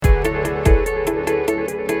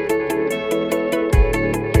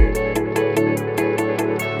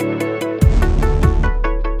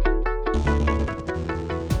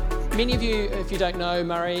don't know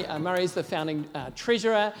Murray, Murray's the founding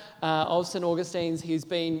treasurer of St Augustine's. He's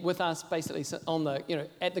been with us basically on the,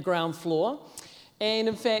 at the ground floor. And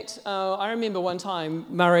in fact, I remember one time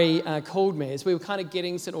Murray called me as we were kind of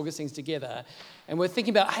getting St Augustine's together, and we're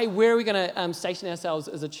thinking about, hey, where are we going to station ourselves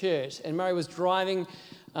as a church? And Murray was driving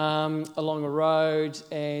along a road,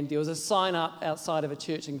 and there was a sign up outside of a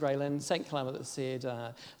church in Grey Lynn, St Kilama, that said,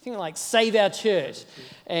 I think like, save our church.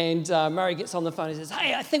 And Murray gets on the phone and says,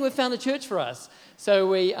 hey, I think we've found a church for us. So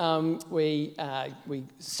we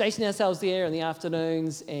station ourselves there in the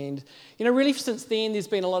afternoons, and really since then there's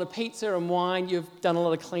been a lot of pizza and wine. You've done a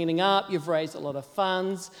lot of cleaning up, you've raised a lot of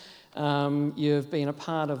funds, you've been a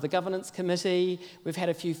part of the governance committee. We've had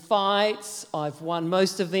a few fights. I've won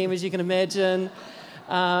most of them, as you can imagine.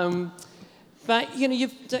 But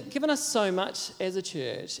you've given us so much as a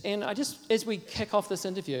church, and as we kick off this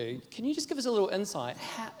interview, can you just give us a little insight?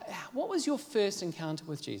 What was your first encounter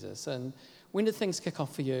with Jesus, and when did things kick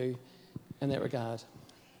off for you in that regard?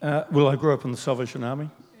 Well, I grew up in the Salvation Army,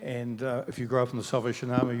 and if you grow up in the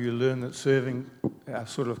Salvation Army, you learn that serving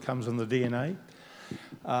sort of comes in the DNA.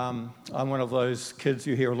 I'm one of those kids,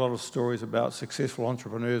 you hear a lot of stories about successful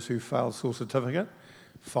entrepreneurs who failed school certificate.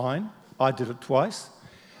 Fine, I did it twice.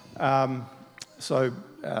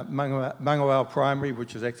 Mangawao Primary,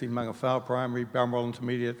 which is actually Mangawhao Primary, Balmoral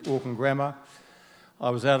Intermediate, Auckland Grammar. I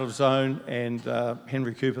was out of zone, and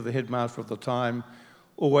Henry Cooper, the headmaster at the time,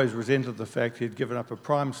 always resented the fact he'd given up a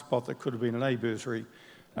prime spot that could have been an A bursary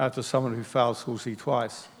to someone who failed School C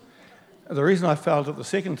twice. The reason I failed it the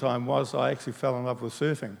second time was I actually fell in love with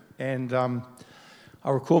surfing. And I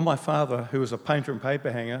recall my father, who was a painter and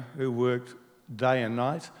paper hanger, who worked day and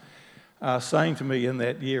night, saying to me in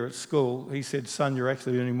that year at school, he said, son, you're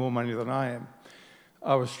actually earning more money than I am.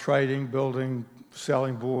 I was trading, building,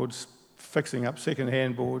 selling boards, fixing up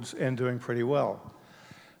second-hand boards, and doing pretty well.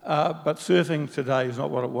 But surfing today is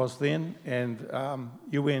not what it was then, and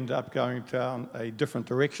you end up going down a different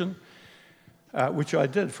direction, which I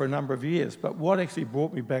did for a number of years. But what actually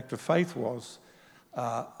brought me back to faith was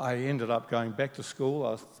I ended up going back to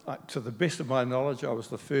school. To the best of my knowledge, I was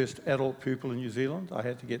the first adult pupil in New Zealand. I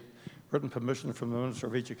had to get written permission from the Minister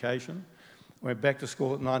of Education. Went back to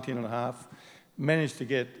school at 19 and a half, managed to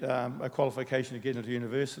get a qualification to get into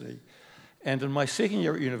university. And in my second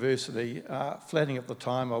year at university, flatting at the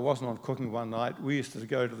time, I wasn't on cooking one night. We used to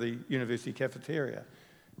go to the university cafeteria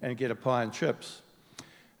and get a pie and chips.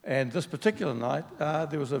 And this particular night,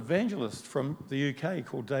 there was an evangelist from the UK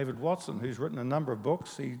called David Watson, who's written a number of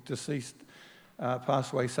books. He deceased,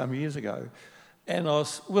 passed away some years ago. And I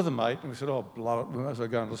was with a mate, and we said, oh, blow it, we might as well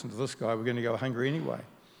go and listen to this guy. We're going to go hungry anyway.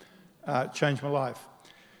 Changed my life.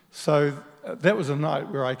 So that was a night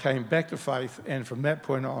where I came back to faith, and from that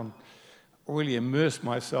point on, really immersed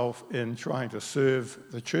myself in trying to serve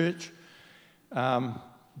the church. But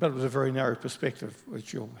it was a very narrow perspective,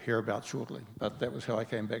 which you'll hear about shortly. But that was how I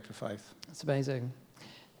came back to faith. That's amazing.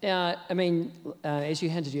 As you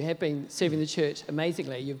hinted, you have been serving the church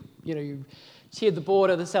amazingly. You've chaired the board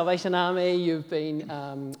of the Salvation Army. You've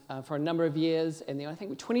been for a number of years, and then I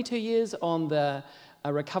think 22 years on the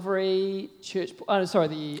Recovery Church.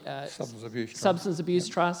 Substance Abuse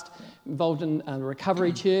Trust, involved in the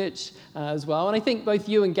Recovery Church as well. And I think both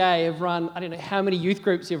you and Gay have run. I don't know how many youth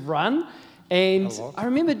groups you've run. And I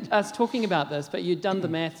remember us talking about this, but you'd done the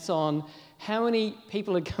maths on how many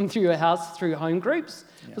people had come through your house through home groups.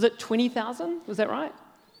 Yeah. Was it 20,000? Was that right?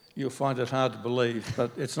 You'll find it hard to believe,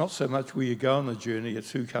 but it's not so much where you go on the journey,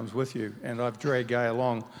 it's who comes with you. And I've dragged Gay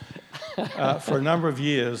along for a number of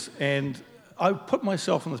years. And I put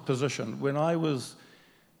myself in this position when I was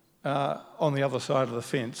on the other side of the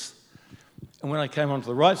fence. And when I came onto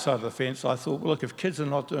the right side of the fence, I thought, well, look, if kids are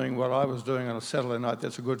not doing what I was doing on a Saturday night,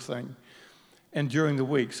 that's a good thing. And during the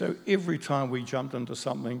week, so every time we jumped into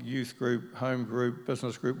something, youth group, home group,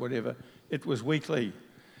 business group, whatever, it was weekly.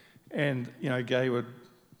 And, Gay would,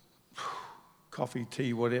 coffee,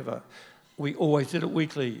 tea, whatever. We always did it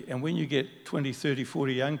weekly. And when you get 20, 30,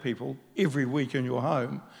 40 young people every week in your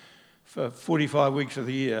home for 45 weeks of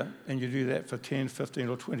the year, and you do that for 10, 15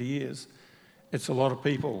 or 20 years, it's a lot of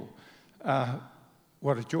people.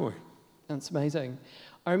 What a joy. That's amazing.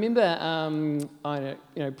 I remember,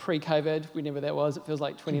 pre-COVID, whenever that was, it feels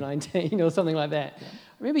like 2019 or something like that. Yeah.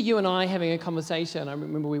 I remember you and I having a conversation. I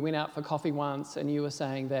remember we went out for coffee once, and you were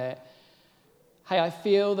saying that, hey, I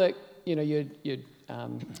feel that, you'd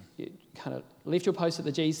kind of left your post at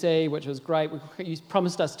the GC, which was great. You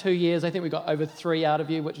promised us 2 years. I think we got over 3 out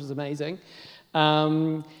of you, which was amazing.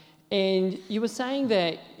 And you were saying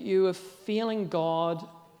that you were feeling God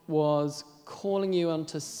was calling you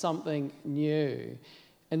onto something new.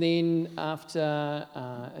 And then after,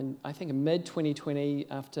 and I think in mid-2020,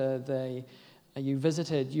 after you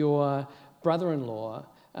visited your brother-in-law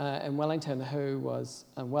in Wellington, who was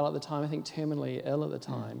unwell at the time, I think terminally ill at the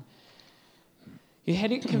time, you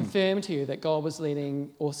had it confirmed to you that God was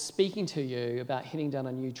leading or speaking to you about heading down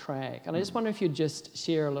a new track. And I just wonder if you'd just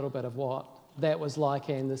share a little bit of what that was like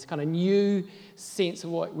and this kind of new sense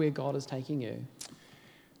of where God is taking you.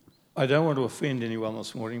 I don't want to offend anyone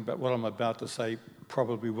this morning, but what I'm about to say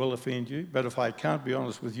probably will offend you. But if I can't be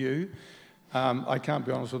honest with you, I can't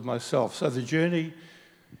be honest with myself. So the journey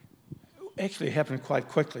actually happened quite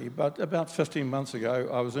quickly, but about 15 months ago,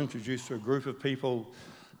 I was introduced to a group of people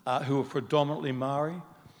who were predominantly Maori.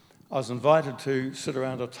 I was invited to sit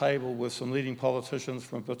around a table with some leading politicians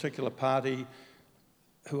from a particular party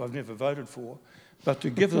who I've never voted for, but to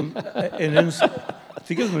give them an insight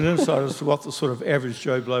as to what the sort of average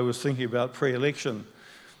Joe Blow was thinking about pre-election.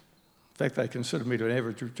 In fact, they consider me to an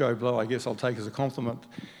average Joe Blow, I guess I'll take as a compliment.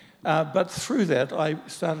 But through that, I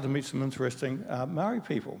started to meet some interesting Maori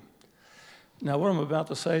people. Now, what I'm about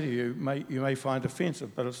to say to you, you may find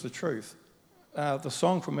offensive, but it's the truth. The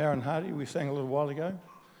song from Aaron Hardy we sang a little while ago,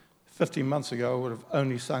 15 months ago, I would have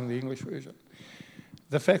only sung the English version.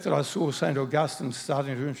 The fact that I saw St. Augustine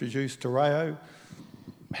starting to introduce Te Reo,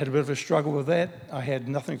 had a bit of a struggle with that. I had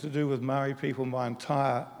nothing to do with Maori people my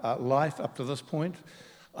entire life up to this point.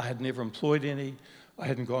 I had never employed any. I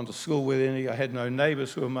hadn't gone to school with any. I had no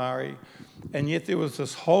neighbours who were Maori. And yet there was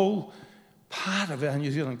this whole part of our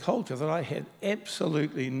New Zealand culture that I had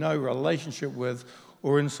absolutely no relationship with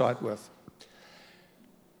or insight with.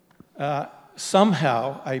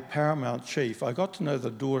 Somehow, a paramount chief, I got to know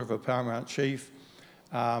the daughter of a paramount chief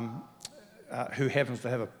who happens to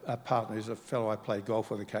have a partner, who's a fellow I play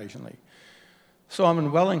golf with occasionally. So I'm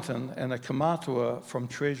in Wellington, and a kamatua from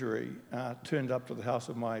Treasury turned up to the house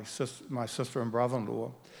of my sister and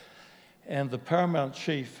brother-in-law, and the paramount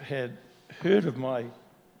chief had heard of my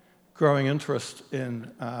growing interest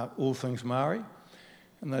in all things Maori,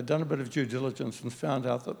 and they'd done a bit of due diligence and found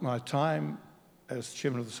out that my time as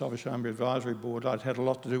chairman of the Salvation Army Advisory Board, I'd had a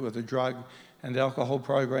lot to do with the drug and alcohol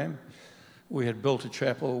program. We had built a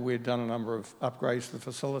chapel, we had done a number of upgrades to the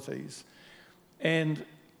facilities. And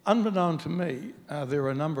unbeknown to me, there were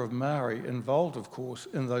a number of Maori involved, of course,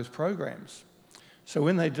 in those programs. So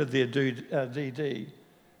when they did their DD,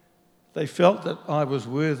 they felt that I was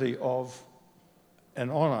worthy of an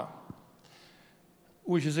honour,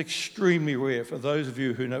 which is extremely rare for those of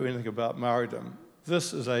you who know anything about Maoridom.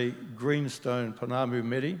 This is a greenstone Panamu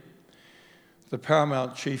Meri. The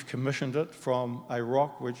paramount chief commissioned it from a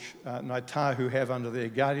rock which Ngāi Tahu have under their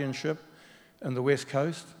guardianship in the west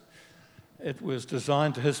coast. It was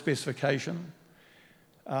designed to his specification,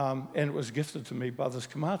 and it was gifted to me by this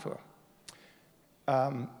kamatua.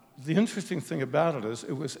 The interesting thing about it is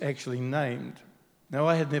it was actually named. Now,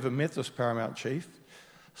 I had never met this paramount chief,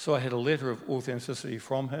 so I had a letter of authenticity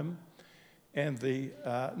from him, and the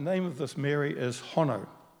name of this Mary is Hono,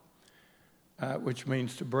 which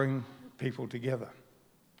means to bring people together.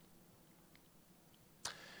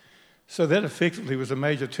 So that effectively was a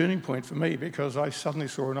major turning point for me, because I suddenly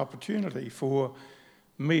saw an opportunity for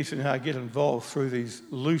me to now get involved through these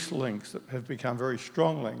loose links that have become very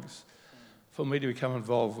strong links, for me to become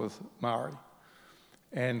involved with Maori.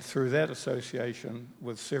 And through that association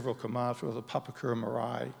with several kamatua, the Papakura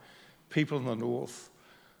Marae, people in the north,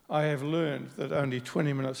 I have learned that only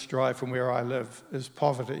 20 minutes drive from where I live is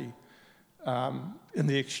poverty, in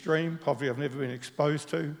the extreme, poverty I've never been exposed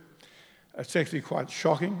to. It's actually quite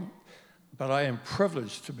shocking, but I am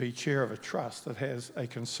privileged to be chair of a trust that has a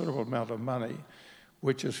considerable amount of money,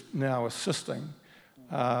 which is now assisting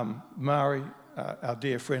Maori, our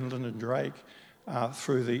dear friend Lyndon Drake,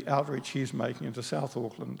 through the outreach he's making into South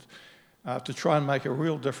Auckland, to try and make a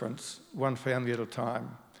real difference, one family at a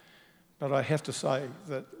time. But I have to say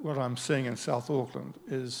that what I'm seeing in South Auckland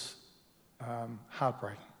is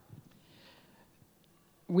heartbreaking.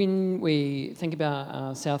 When we think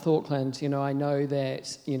about South Auckland, I know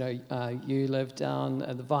that, you live down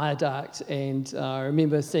at the viaduct, and I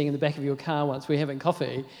remember seeing in the back of your car once we were having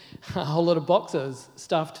coffee, a whole lot of boxes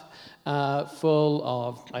stuffed full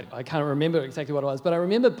of, I can't remember exactly what it was, but I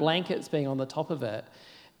remember blankets being on the top of it.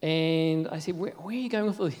 And I said, where are you going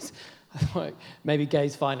with all these? I thought maybe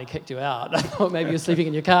Gay's finally kicked you out. I thought maybe you're sleeping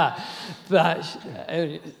in your car. But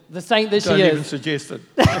the saint this year... Don't even suggest it.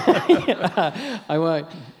 I won't.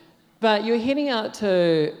 But you're heading out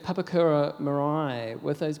to Papakura Marae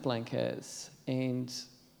with those blankets. And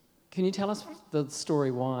can you tell us the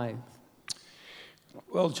story why?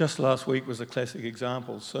 Well, just last week was a classic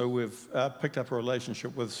example. So we've picked up a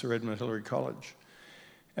relationship with Sir Edmund Hillary College.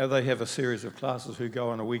 They have a series of classes who go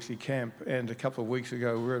on a weekly camp, and a couple of weeks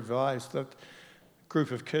ago we were advised that a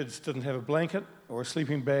group of kids didn't have a blanket or a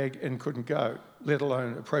sleeping bag and couldn't go, let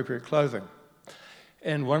alone appropriate clothing.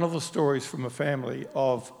 And one of the stories from a family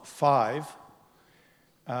of 5,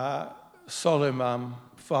 solo mum,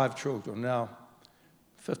 5 children. Now,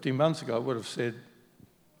 15 months ago I would have said,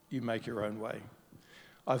 you make your own way.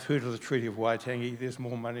 I've heard of the Treaty of Waitangi. There's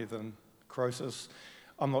more money than Croesus.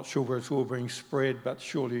 I'm not sure where it's all being spread, but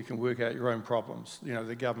surely you can work out your own problems. You know,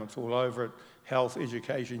 the government's all over it, health,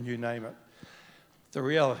 education, you name it. The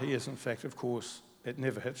reality is, in fact, of course, it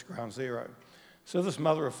never hits ground zero. So this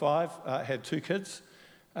mother of 5 had 2 kids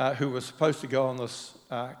who were supposed to go on this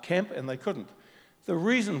camp, and they couldn't. The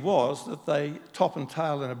reason was that they top and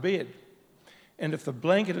tail in a bed. And if the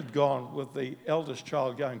blanket had gone with the eldest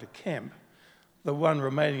child going to camp, the one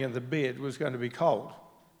remaining in the bed was going to be cold.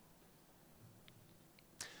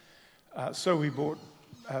 So we bought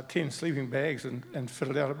 10 sleeping bags and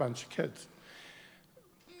fitted out a bunch of kids.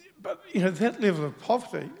 But, you know, that level of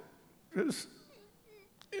poverty is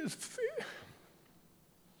it's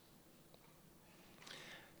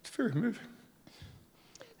very moving.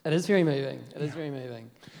 It is very moving. It is very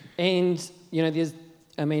moving. And, you know,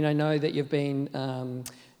 I know that you've been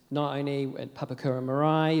not only at Papakura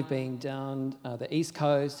Marae, you've been down the East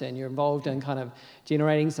Coast, and you're involved in kind of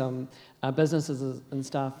generating some businesses and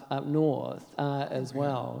stuff up north as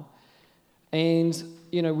well. And,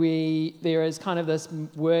 you know, there is kind of this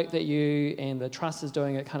work that you and the Trust is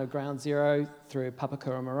doing at kind of ground zero through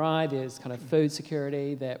Papakura Marae. There's kind of food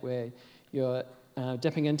security that you're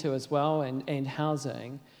dipping into as well, and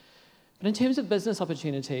housing. But in terms of business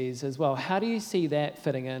opportunities as well, how do you see that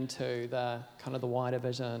fitting into the kind of the wider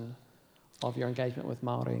vision of your engagement with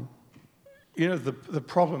Māori? You know, the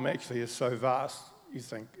problem actually is so vast, you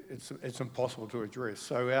think it's impossible to address.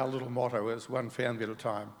 So our little motto is one family at a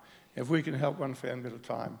time. If we can help one family at a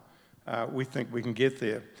time, we think we can get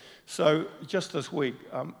there. So just this week,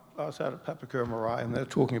 I was out at Papakura Marae, and they're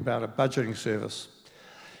talking about a budgeting service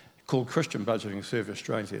called Christian Budgeting Service,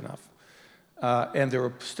 strangely enough. And there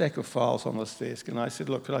were a stack of files on this desk, and I said,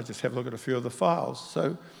 look, could I just have a look at a few of the files?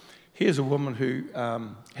 So here's a woman who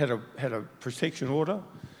had a protection order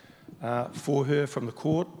for her from the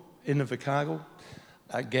court in Invercargill.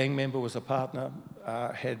 A gang member was a partner,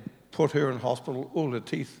 had put her in hospital. All her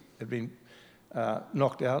teeth had been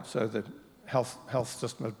knocked out, so the health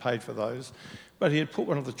system had paid for those. But he had put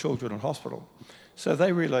one of the children in hospital. So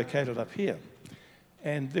they relocated up here,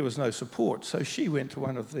 and there was no support. So she went to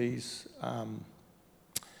one of these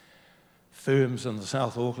firms in the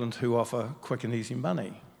South Auckland who offer quick and easy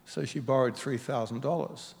money. So she borrowed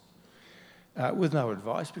 $3,000 with no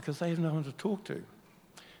advice, because they have no one to talk to.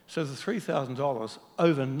 So the $3,000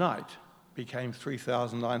 overnight became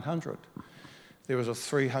 $3,900. There was a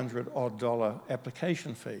 $300-odd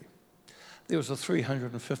application fee. There was a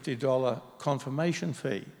 $350 confirmation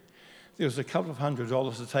fee. There was a couple of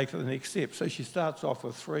 $100 to take to the next step. So she starts off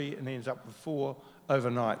with 3 and ends up with 4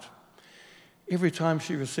 overnight. Every time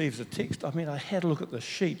she receives a text, I had a look at the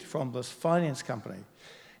sheet from this finance company.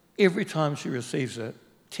 Every time she receives a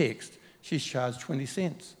text, she's charged 20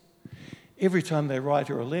 cents. Every time they write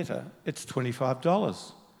her a letter, it's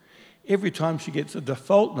 $25. Every time she gets a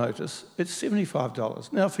default notice, it's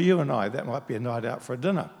 $75. Now, for you and I, that might be a night out for a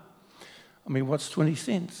dinner. What's 20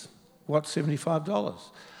 cents? What's $75?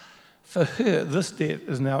 For her, this debt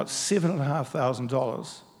is now at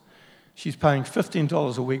 $7,500. She's paying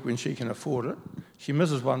 $15 a week when she can afford it. She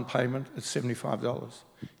misses one payment, it's $75.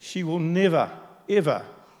 She will never, ever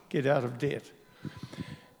get out of debt.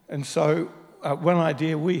 And so one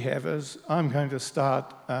idea we have is I'm going to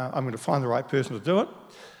find the right person to do it.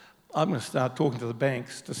 I'm going to start talking to the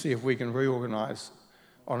banks to see if we can reorganise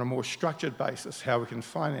on a more structured basis how we can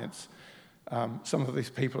finance some of these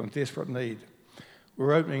people in desperate need.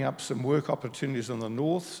 We're opening up some work opportunities in the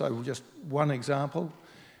north, so just one example.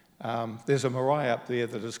 There's a marae up there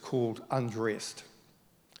that is called Undressed.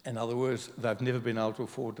 In other words, they've never been able to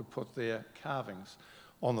afford to put their carvings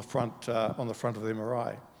on the front of their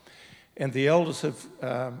marae. And the elders have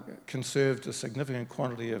conserved a significant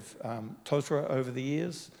quantity of totara over the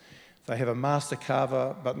years. They have a master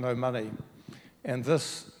carver, but no money. And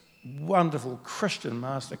this wonderful Christian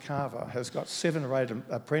master carver has got 7 or 8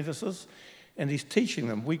 apprentices, and he's teaching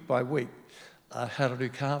them week by week how to do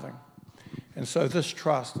carving. And so this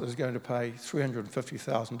trust is going to pay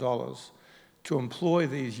 $350,000 to employ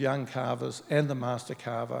these young carvers and the master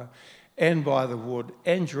carver and buy the wood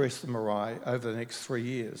and dress the marae over the next 3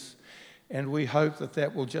 years. And we hope that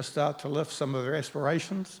that will just start to lift some of their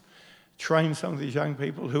aspirations, train some of these young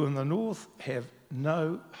people who in the north have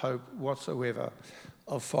no hope whatsoever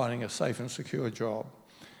of finding a safe and secure job.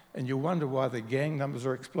 And you wonder why the gang numbers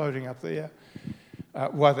are exploding up there,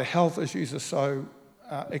 why the health issues are so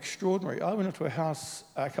extraordinary. I went into a house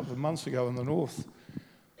a couple of months ago in the north.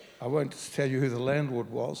 I won't tell you who the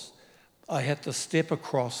landlord was. I had to step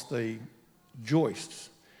across the joists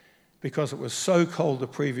because it was so cold the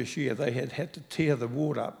previous year. They had had to tear the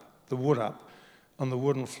wood up on the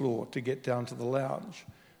wooden floor to get down to the lounge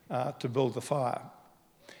to build the fire.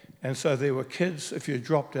 And so there were kids, if you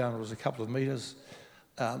dropped down, it was a couple of metres,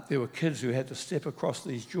 there were kids who had to step across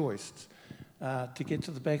these joists to get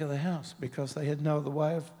to the back of the house because they had no other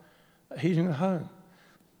way of heating a home.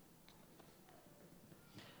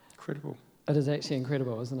 Incredible. It is actually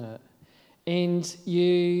incredible, isn't it? And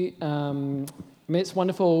you, I mean, it's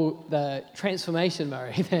wonderful, the transformation,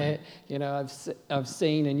 Murray, that, you know, I've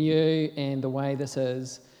seen in you, and the way this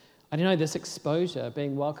is, I don't know, this exposure,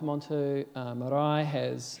 being welcome onto marae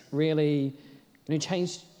has really, you know,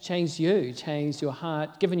 changed you, changed your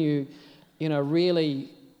heart, given you, you know,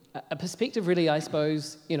 really a perspective, really, I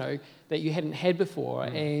suppose, you know, that you hadn't had before,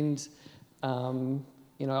 and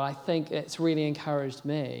you know, I think it's really encouraged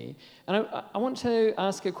me. And I want to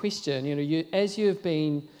ask a question. You know, as you've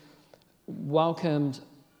been welcomed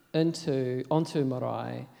onto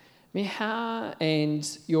marae, I mean, how, and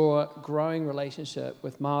your growing relationship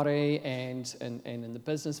with Māori and in the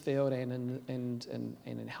business field and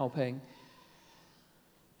in helping,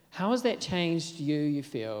 how has that changed you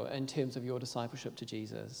feel, in terms of your discipleship to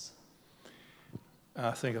Jesus?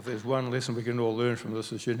 I think if there's one lesson we can all learn from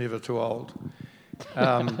this, is you're never too old.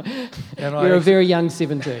 And You're a very young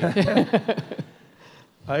 17.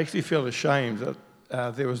 I actually feel ashamed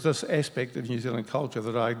that there was this aspect of New Zealand culture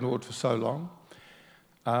that I ignored for so long.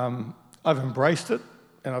 I've embraced it,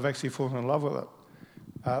 and I've actually fallen in love with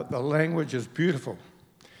it. The language is beautiful.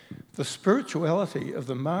 The spirituality of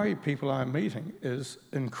the Maori people I'm meeting is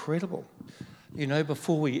incredible. You know,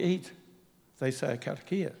 before we eat, they say a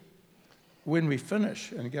karakia. When we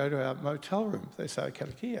finish and go to our motel room, they say a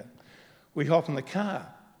karakia. We hop in the car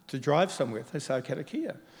to drive somewhere, they say a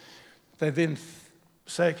karakia. They then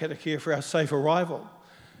say a karakia for our safe arrival.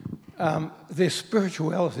 Their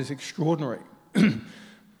spirituality is extraordinary.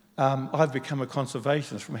 I've become a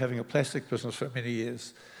conservationist from having a plastic business for many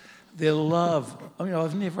years. Their love, I mean,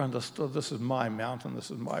 I've never understood, this is my mountain, this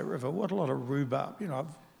is my river, what a lot of rhubarb, you know,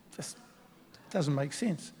 just doesn't make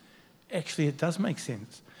sense. Actually, it does make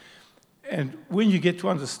sense. And when you get to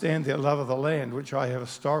understand their love of the land, which I have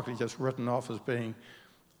historically just written off as being,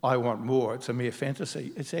 I want more, it's a mere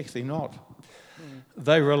fantasy, it's actually not.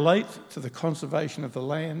 They relate to the conservation of the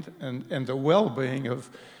land and the well-being of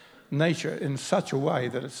nature in such a way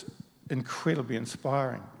that it's incredibly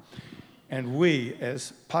inspiring. And we,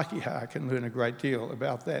 as Pākehā, can learn a great deal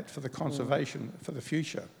about that for the conservation for the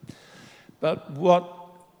future. But what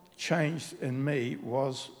changed in me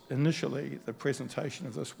was initially the presentation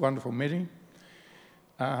of this wonderful meeting,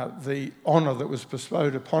 the honour that was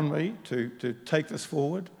bestowed upon me to take this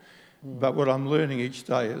forward. But what I'm learning each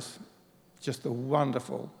day is just the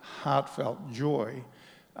wonderful, heartfelt joy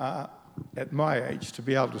at my age to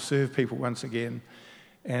be able to serve people once again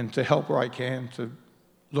and to help where I can, to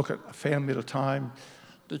look at a family at a time,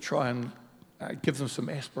 to try and give them some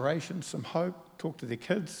aspiration, some hope, talk to their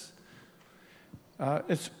kids.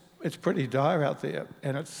 It's pretty dire out there,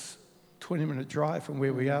 and it's a 20-minute drive from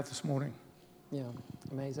where we are this morning. Yeah,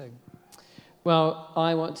 amazing. Well,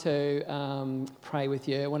 I want to pray with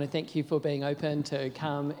you. I want to thank you for being open to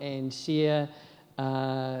come and share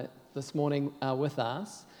this morning with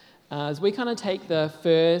us. As we kind of take the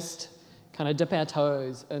first, kind of dip our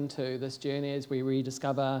toes into this journey as we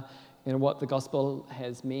rediscover, you know, what the gospel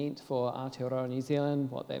has meant for Aotearoa New Zealand,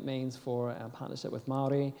 what that means for our partnership with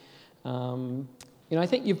Māori. You know, I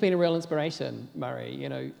think you've been a real inspiration, Murray. You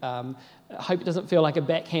know, I hope it doesn't feel like a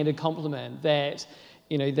backhanded compliment that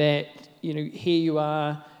here you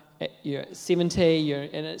are, you're 70,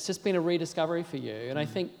 and it's just been a rediscovery for you. And I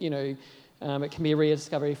think, you know, it can be a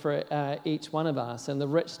rediscovery for each one of us, and the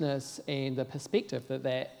richness and the perspective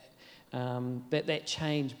that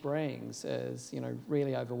change brings is, you know,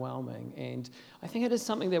 really overwhelming. And I think it is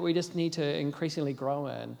something that we just need to increasingly grow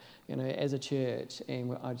in, you know, as a church.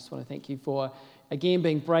 And I just want to thank you for, again,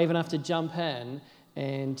 being brave enough to jump in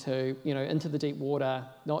and to, you know, into the deep water,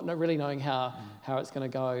 not really knowing how it's going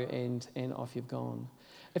to go, and off you've gone.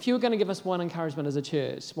 If you were going to give us one encouragement as a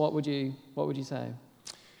church, what would you say?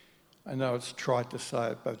 I know it's trite to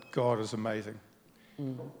say it, but God is amazing.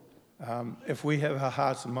 If we have our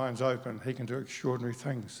hearts and minds open, He can do extraordinary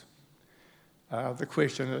things. The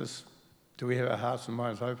question is, do we have our hearts and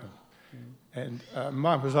minds open? And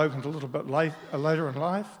mine was opened a little bit later in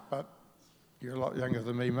life, but You're a lot younger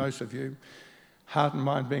than me, most of you. Heart and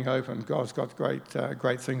mind being open, God's got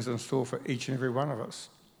great things in store for each and every one of us.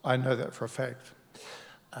 I know that for a fact.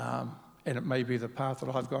 And it may be the path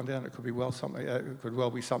that I've gone down. It could be it could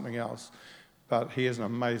well be something else. But He is an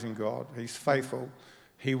amazing God. He's faithful.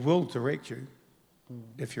 He will direct you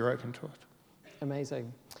if you're open to it.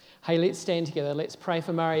 Amazing. Hey, let's stand together. Let's pray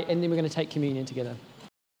for Murray, and then we're going to take communion together.